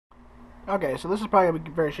Okay, so this is probably going to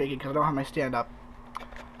be very shaky because I don't have my stand up.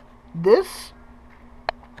 This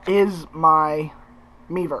is my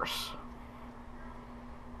MiiVerse.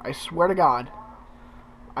 I swear to God,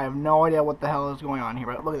 I have no idea what the hell is going on here,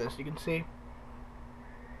 but look at this. You can see.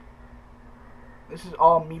 This is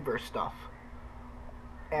all MiiVerse stuff.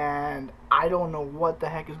 And I don't know what the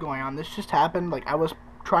heck is going on. This just happened. Like, I was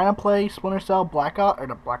trying to play Splinter Cell Black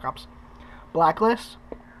Ops, Blacklist,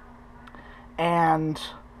 and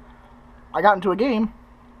I got into a game.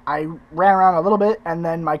 I ran around a little bit, and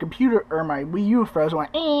then my computer, or my Wii U froze and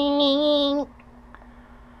went,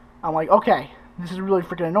 I'm like, okay, this is really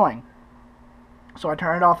freaking annoying. So I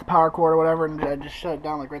turned off the power cord or whatever, and I just shut it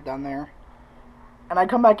down, like, right down there. And I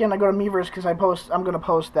come back in, I go to MiiVerse, because I'm going to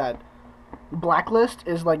post that Blacklist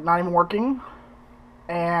is, like, not even working.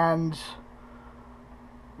 And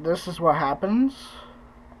this is what happens.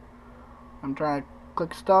 I'm trying to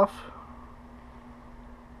click stuff.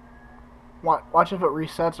 Watch if it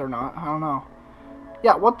resets or not. I don't know.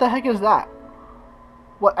 Yeah, what the heck is that?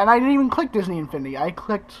 What? And I didn't even click Disney Infinity. I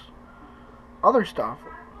clicked other stuff.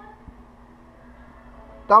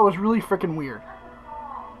 That was really freaking weird.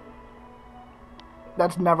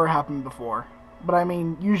 That's never happened before. But I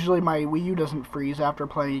mean, usually my Wii U doesn't freeze after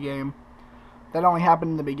playing a game. That only happened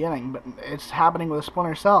in the beginning, but it's happening with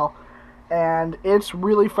Splinter Cell. And it's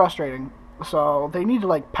really frustrating. So they need to,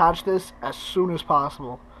 like, patch this as soon as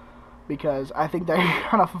possible. Because I think they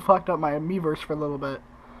kind of fucked up my MiiVerse for a little bit.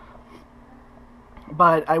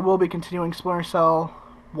 But I will be continuing Splinter Cell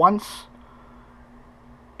once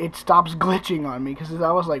it stops glitching on me. Because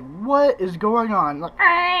I was like, what is going on? Like,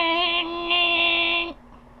 I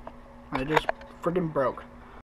just freaking broke.